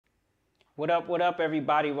What up,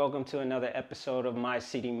 everybody? Welcome to another episode of My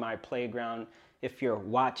City, My Playground. If you're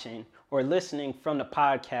watching or listening from the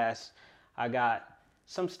podcast, I got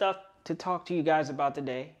some stuff to talk to you guys about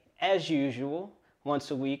today. As usual,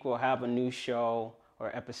 once a week, we'll have a new show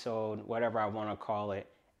or episode, whatever I want to call it,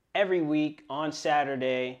 every week on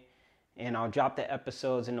Saturday, and I'll drop the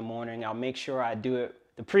episodes in the morning. I'll make sure I do it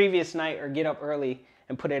the previous night or get up early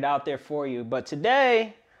and put it out there for you. But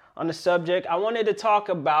today, on the subject, I wanted to talk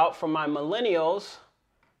about, for my millennials,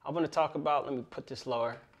 let me put this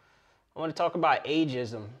lower. I want to talk about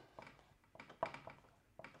ageism,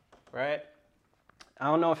 right? I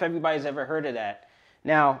don't know if everybody's ever heard of that.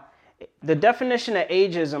 Now, the definition of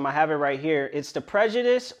ageism, I have it right here. It's the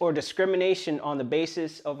prejudice or discrimination on the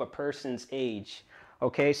basis of a person's age.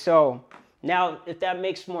 Okay, so now if that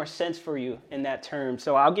makes more sense for you in that term.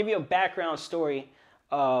 So I'll give you a background story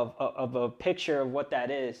of a picture of what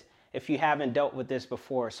that is if you haven't dealt with this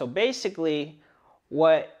before. So basically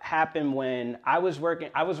what happened when I was working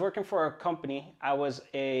for a company. I was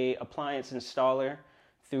a appliance installer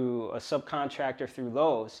through a subcontractor through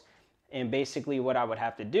Lowe's. And basically what I would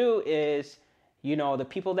have to do is, the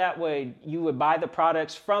people that you would buy the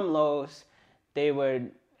products from Lowe's, they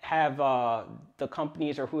would have the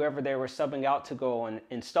companies or whoever they were subbing out to go and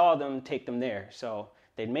install them, take them there. So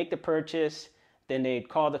they'd make the purchase, then they'd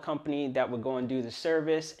call the company that would go and do the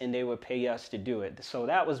service, and they would pay us to do it. So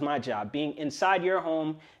that was my job, being inside your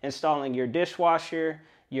home, installing your dishwasher,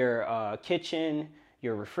 your kitchen,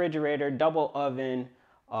 your refrigerator, double oven,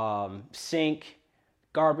 sink,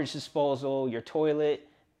 garbage disposal, your toilet.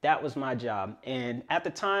 That was my job. And at the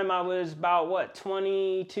time I was about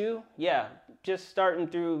 22? Yeah, just starting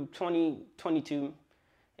through 2022.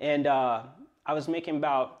 And I was making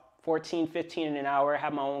about 14, 15 an hour. I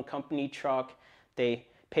had my own company truck. They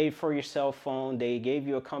paid for your cell phone. They gave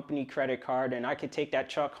you a company credit card, and I could take that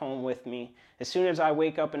truck home with me. As soon as I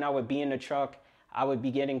wake up and I would be in the truck, I would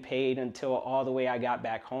be getting paid until all the way I got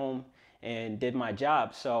back home and did my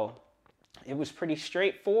job. So it was pretty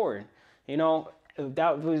straightforward.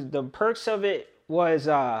 That was the perks of it. Was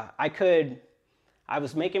I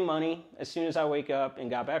was making money as soon as I wake up and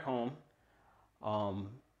got back home.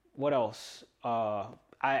 What else?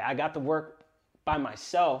 I got to work by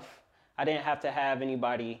myself. I didn't have to have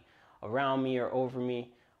anybody around me or over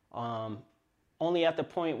me. Only at the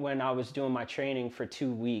point when I was doing my training for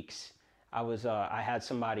 2 weeks, I had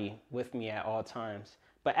somebody with me at all times.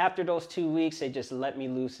 But after those 2 weeks, they just let me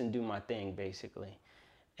loose and do my thing, basically.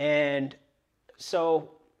 And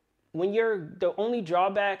so the only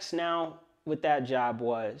drawbacks now with that job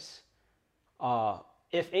was,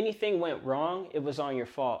 if anything went wrong, it was on your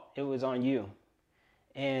fault. It was on you.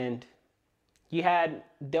 And you had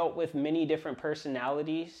dealt with many different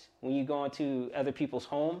personalities when you go into other people's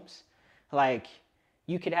homes. Like,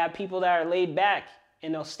 you could have people that are laid back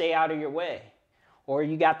and they'll stay out of your way. Or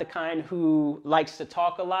you got the kind who likes to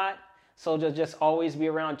talk a lot, so they'll just always be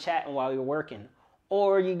around chatting while you're working.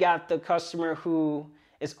 Or you got the customer who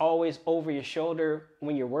is always over your shoulder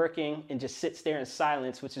when you're working and just sits there in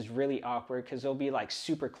silence, which is really awkward because they'll be like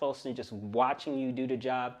super close and just watching you do the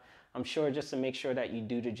job. I'm sure just to make sure that you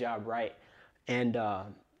do the job right. And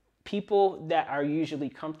people that are usually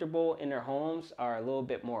comfortable in their homes are a little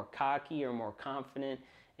bit more cocky or more confident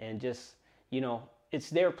and just, it's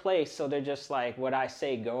their place. So they're just like, what I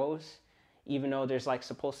say goes, even though there's like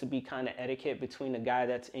supposed to be kind of etiquette between the guy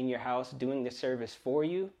that's in your house doing the service for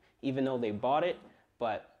you, even though they bought it.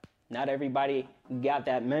 But not everybody got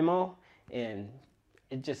that memo, and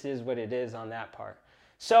it just is what it is on that part.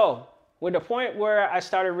 So with the point where I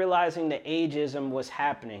started realizing that ageism was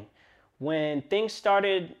happening, when things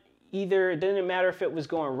started, it didn't matter if it was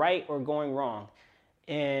going right or going wrong.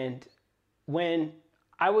 And when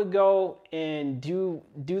I would go and do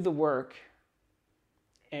the work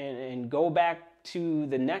and go back to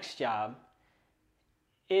the next job,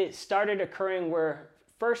 it started occurring where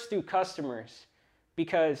first through customers,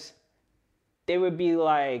 because they would be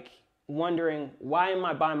like wondering, why am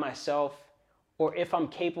I by myself? Or if I'm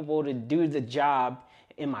capable to do the job,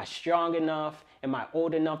 am I strong enough? Am I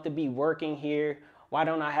old enough to be working here? Why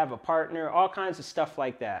don't I have a partner? All kinds of stuff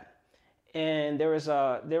like that. And there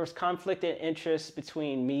was conflicted interest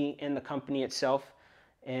between me and the company itself.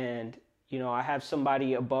 And, I have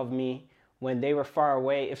somebody above me. When they were far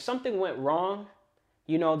away, if something went wrong,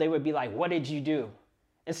 they would be like, what did you do?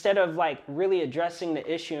 Instead of like really addressing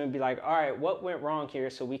the issue and be like, all right, what went wrong here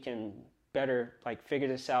so we can better like figure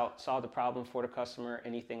this out, solve the problem for the customer,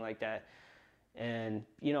 anything like that. And,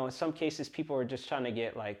 in some cases, people are just trying to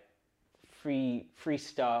get like free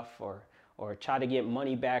stuff or try to get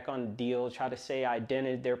money back on the deal, try to say I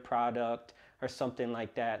dented their product or something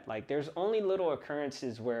like that. Like there's only little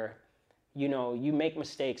occurrences where, you make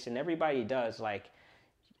mistakes, and everybody does. Like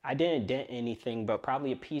I didn't dent anything, but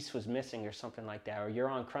probably a piece was missing or something like that, or you're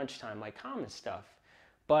on crunch time, like common stuff.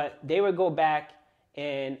 But they would go back,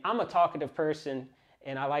 and I'm a talkative person,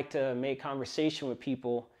 and I like to make conversation with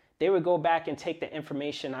people. They would go back and take the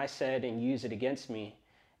information I said and use it against me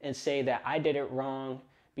and say that I did it wrong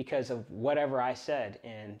because of whatever I said.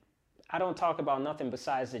 And I don't talk about nothing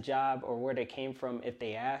besides the job or where they came from if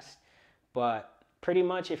they asked. But pretty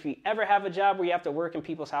much if you ever have a job where you have to work in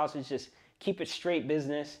people's houses, just keep it straight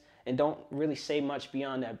business and don't really say much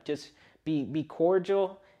beyond that. Just be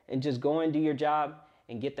cordial and just go and do your job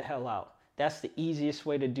and get the hell out. That's the easiest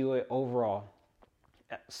way to do it overall.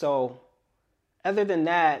 So other than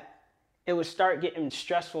that, it would start getting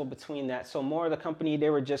stressful between that. So more of the company,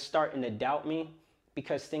 they were just starting to doubt me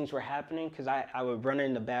because things were happening, because I would run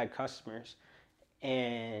into bad customers,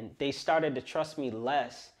 and they started to trust me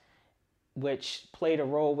less, which played a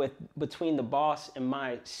role with between the boss and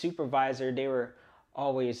my supervisor. They were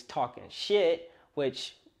always talking shit,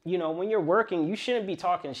 which, when you're working, you shouldn't be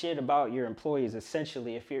talking shit about your employees,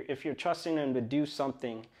 essentially. If you're trusting them to do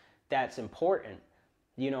something that's important,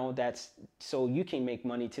 that's so you can make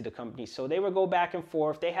money to the company. So they would go back and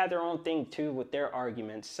forth. They had their own thing too with their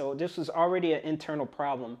arguments. So this was already an internal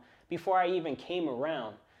problem before I even came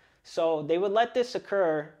around. So they would let this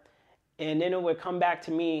occur, and then it would come back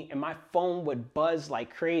to me, and my phone would buzz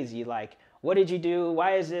like crazy. Like, what did you do?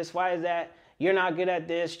 Why is this? Why is that? You're not good at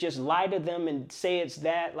this. Just lie to them and say it's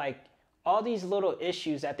that. Like, all these little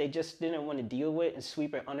issues that they just didn't want to deal with and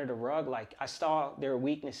sweep it under the rug. Like, I saw their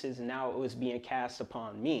weaknesses, and now it was being cast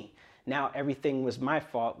upon me. Now everything was my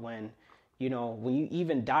fault when, when you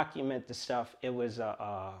even document the stuff, it was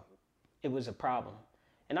a problem.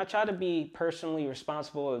 And I tried to be personally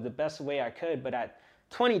responsible the best way I could. But at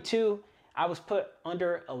 22, I was put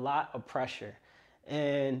under a lot of pressure.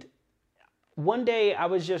 And one day I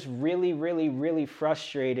was just really, really, really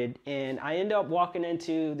frustrated, and I ended up walking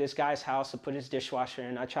into this guy's house to put his dishwasher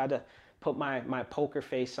in. I tried to put my poker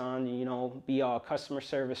face on, be all customer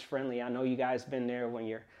service friendly. I know you guys been there when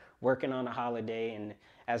you're working on a holiday and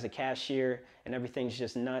as a cashier and everything's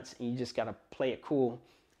just nuts and you just got to play it cool.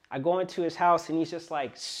 I go into his house and he's just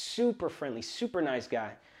like super friendly, super nice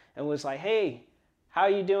guy, and was like, hey, how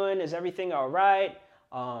you doing? Is everything all right?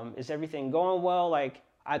 Is everything going well? Like,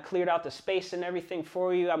 I cleared out the space and everything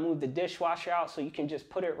for you. I moved the dishwasher out so you can just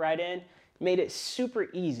put it right in. Made it super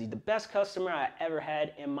easy. The best customer I ever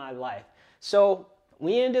had in my life. So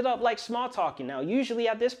we ended up like small talking. Now, usually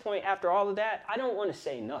at this point, after all of that, I don't want to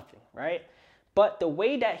say nothing, right? But the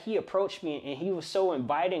way that he approached me, and he was so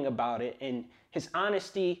inviting about it, and his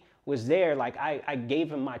honesty was there, like I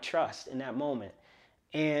gave him my trust in that moment.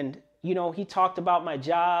 And, he talked about my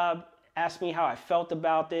job, asked me how I felt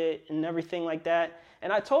about it and everything like that.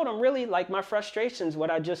 And I told him really like my frustrations, what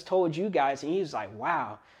I just told you guys. And he was like,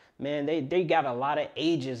 wow, man, they got a lot of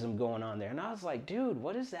ageism going on there. And I was like, dude,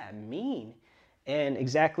 what does that mean? And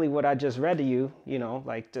exactly what I just read to you,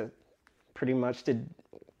 like let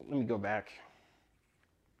me go back,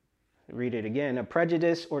 read it again. A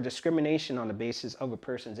prejudice or discrimination on the basis of a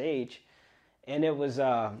person's age. And it was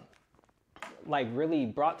like really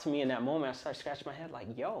brought to me in that moment. I started scratching my head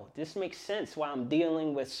like, yo, this makes sense why I'm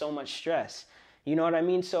dealing with so much stress. You know what I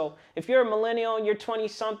mean? So if you're a millennial and you're 20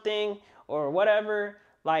 something or whatever,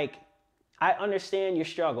 like, I understand your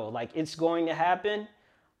struggle. Like, it's going to happen.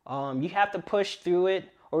 You have to push through it,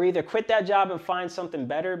 or either quit that job and find something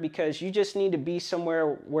better, because you just need to be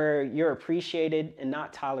somewhere where you're appreciated and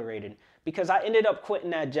not tolerated. Because I ended up quitting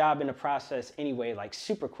that job in the process anyway, like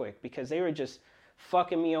super quick, because they were just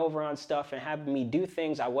fucking me over on stuff and having me do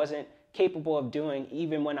things I wasn't capable of doing,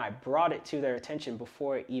 even when I brought it to their attention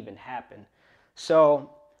before it even happened.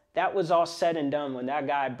 So that was all said and done when that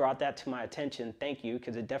guy brought that to my attention. Thank you,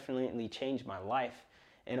 because it definitely changed my life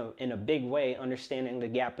in a big way, understanding the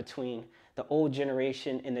gap between the old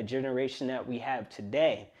generation and the generation that we have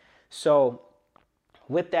today. So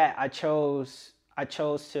with that, I chose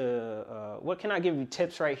to, what can I give you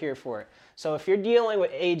tips right here for it? So if you're dealing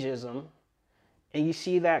with ageism and you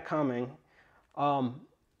see that coming,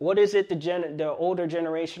 what is it the older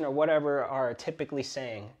generation or whatever are typically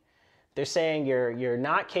saying? They're saying you're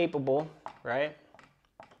not capable, right?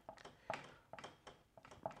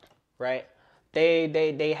 Right?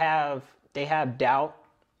 They have doubt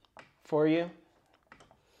for you.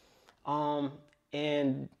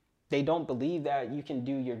 And they don't believe that you can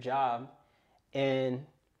do your job, and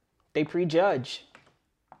they prejudge.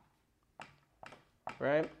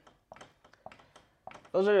 Right?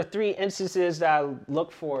 Those are the three instances that I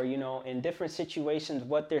look for, in different situations,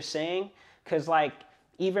 what they're saying. Because, like,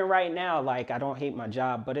 even right now, like, I don't hate my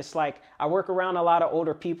job, but it's like I work around a lot of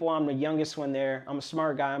older people. I'm the youngest one there. I'm a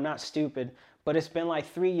smart guy. I'm not stupid. But it's been like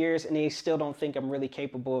 3 years and they still don't think I'm really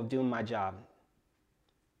capable of doing my job.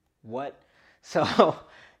 What? So,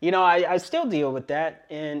 I still deal with that.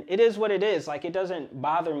 And it is what it is. Like, it doesn't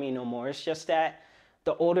bother me no more. It's just that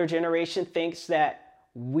the older generation thinks that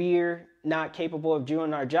we're not capable of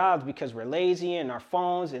doing our jobs because we're lazy and our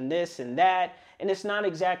phones and this and that. And it's not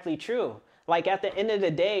exactly true. Like, at the end of the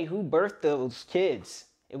day, who birthed those kids?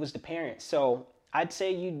 It was the parents. So I'd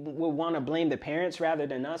say you would want to blame the parents rather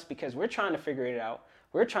than us, because we're trying to figure it out.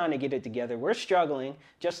 We're trying to get it together. We're struggling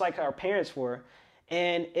just like our parents were.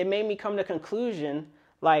 And it made me come to the conclusion,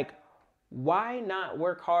 like, why not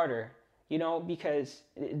work harder? Because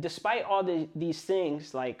despite all these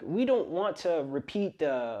things, like, we don't want to repeat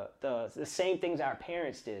the same things our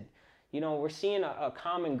parents did. We're seeing a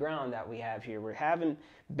common ground that we have here. We're having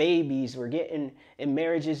babies. We're getting in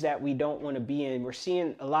marriages that we don't want to be in. We're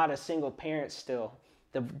seeing a lot of single parents still.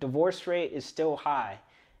 The divorce rate is still high.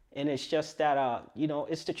 And it's just that,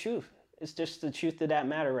 it's the truth. It's just the truth of that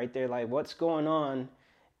matter right there. Like, what's going on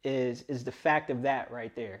is the fact of that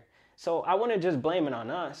right there. So I want to just blame it on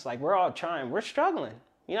us. Like, we're all trying. We're struggling.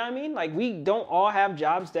 You know what I mean? Like, we don't all have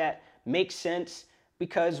jobs that make sense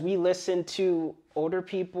because we listen to older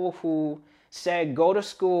people who said, go to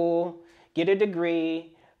school, get a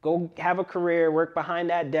degree, go have a career, work behind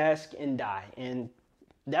that desk, and die. And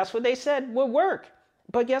that's what they said would work.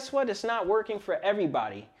 But guess what? It's not working for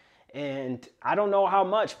everybody. And I don't know how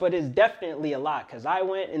much, but it's definitely a lot. Because I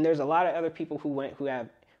went, and there's a lot of other people who went who have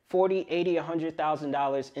 $40, $80,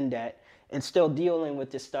 $100,000 in debt and still dealing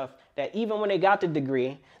with this stuff that even when they got the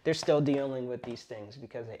degree, they're still dealing with these things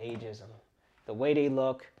because of ageism. The way they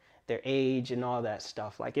look, their age, and all that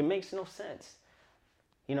stuff. Like, it makes no sense.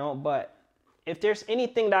 But if there's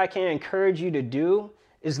anything that I can encourage you to do,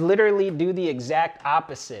 is literally do the exact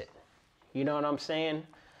opposite. You know what I'm saying?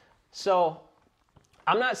 So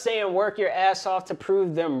I'm not saying work your ass off to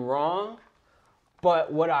prove them wrong,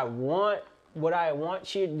 but what I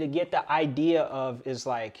want you to get the idea of is,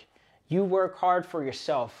 like, you work hard for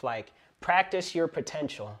yourself. Like, practice your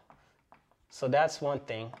potential. So that's one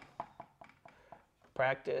thing.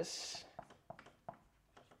 Practice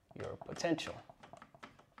your potential.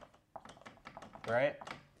 Right?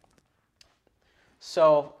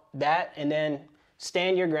 So that, and then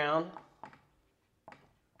stand your ground.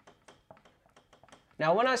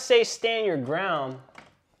 Now, when I say stand your ground,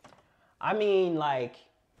 I mean, like,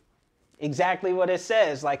 exactly what it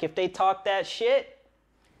says. Like, if they talk that shit,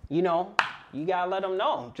 you gotta let them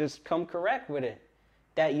know. Just come correct with it.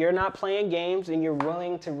 That you're not playing games and you're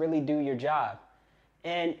willing to really do your job.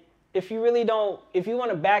 And if you want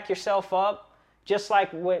to back yourself up, just like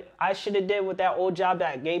what I should have did with that old job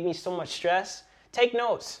that gave me so much stress, take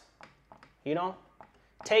notes.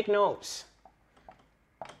 Take notes.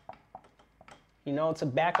 To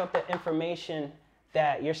back up the information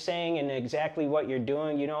that you're saying and exactly what you're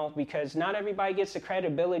doing, because not everybody gets the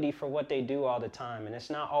credibility for what they do all the time, and it's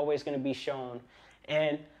not always going to be shown.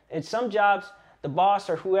 And in some jobs, the boss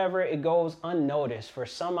or whoever, it goes unnoticed for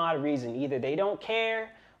some odd reason. Either they don't care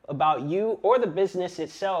about you or the business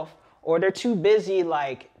itself, or they're too busy,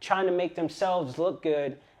 like, trying to make themselves look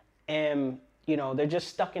good, and they're just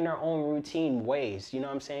stuck in their own routine ways. You know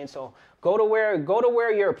what I'm saying? So go to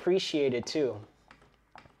where you're appreciated too.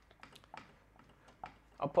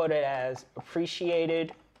 I'll put it as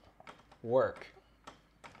appreciated work,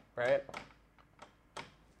 right?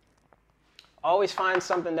 Always find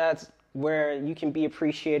something that's where you can be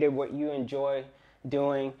appreciated, what you enjoy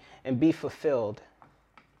doing, and be fulfilled.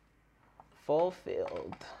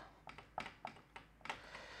 Fulfilled.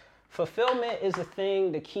 Fulfillment is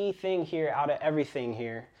the key thing here out of everything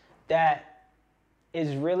here that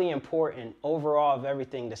is really important overall of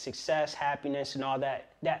everything, the success, happiness, and all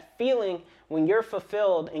that. That feeling when you're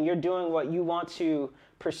fulfilled and you're doing what you want to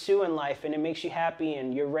pursue in life and it makes you happy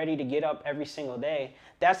and you're ready to get up every single day,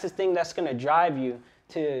 that's the thing that's going to drive you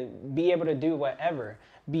to be able to do whatever.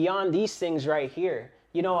 Beyond these things right here,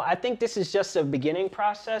 I think this is just a beginning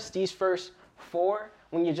process, these first 4,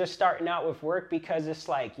 when you're just starting out with work, because it's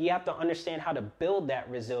like you have to understand how to build that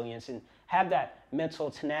resilience and have that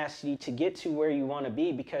mental tenacity to get to where you want to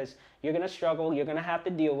be, because you're going to struggle, you're going to have to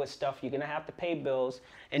deal with stuff, you're going to have to pay bills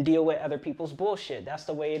and deal with other people's bullshit. That's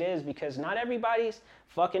the way it is, because not everybody's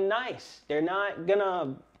fucking nice. They're not going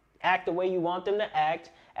to act the way you want them to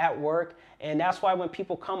act at work. And that's why when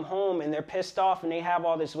people come home and they're pissed off and they have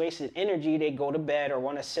all this wasted energy, they go to bed or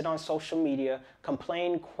want to sit on social media,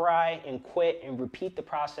 complain, cry, and quit, and repeat the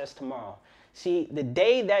process tomorrow. See, the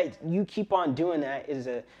day that you keep on doing that is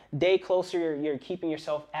a day closer you're keeping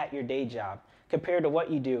yourself at your day job compared to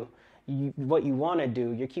what you do, what you want to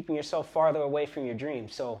do. You're keeping yourself farther away from your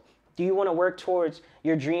dreams. So do you want to work towards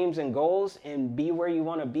your dreams and goals and be where you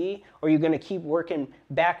want to be? Or are you going to keep working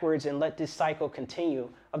backwards and let this cycle continue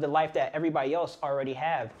of the life that everybody else already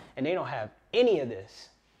have? And they don't have any of this.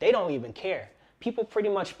 They don't even care. People pretty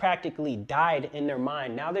much practically died in their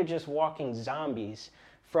mind. Now they're just walking zombies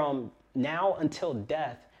from now until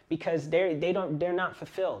death because they're not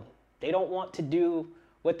fulfilled. They don't want to do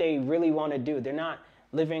what they really want to do. They're not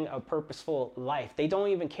living a purposeful life. They don't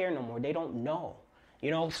even care no more. They don't know.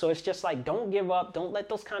 So it's just like, don't give up. Don't let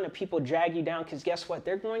those kind of people drag you down, because guess what?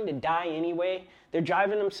 They're going to die anyway. They're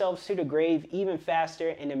driving themselves to the grave even faster,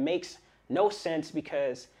 and it makes no sense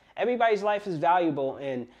because everybody's life is valuable,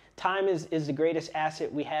 and time is the greatest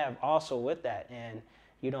asset we have also with that. And,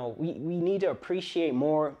 we need to appreciate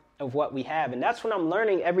more of what we have. And that's what I'm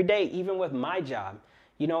learning every day, even with my job.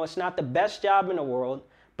 It's not the best job in the world,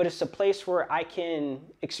 but it's a place where I can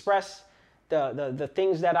express the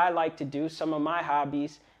things that I like to do, some of my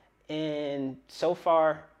hobbies. And so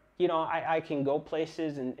far, I can go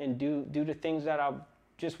places and do the things that I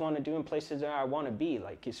just want to do in places that I want to be.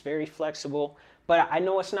 Like, it's very flexible, but I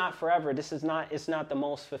know it's not forever. It's not the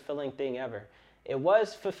most fulfilling thing ever. It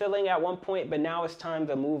was fulfilling at one point, but now it's time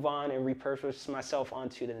to move on and repurpose myself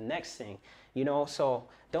onto the next thing, so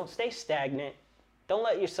don't stay stagnant. Don't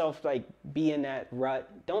let yourself be in that rut.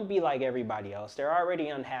 Don't be like everybody else. They're already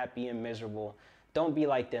unhappy and miserable. Don't be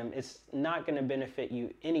like them. It's not going to benefit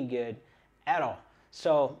you any good at all.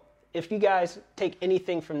 So if you guys take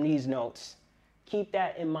anything from these notes, keep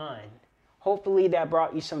that in mind. Hopefully that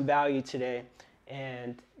brought you some value today.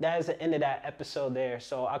 And that is the end of that episode there.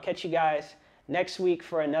 So I'll catch you guys next week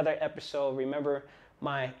for another episode. Remember,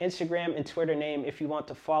 my Instagram and Twitter name, if you want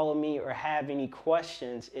to follow me or have any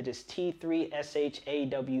questions, it is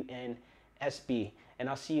T3SHAWNSB. And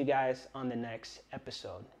I'll see you guys on the next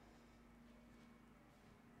episode.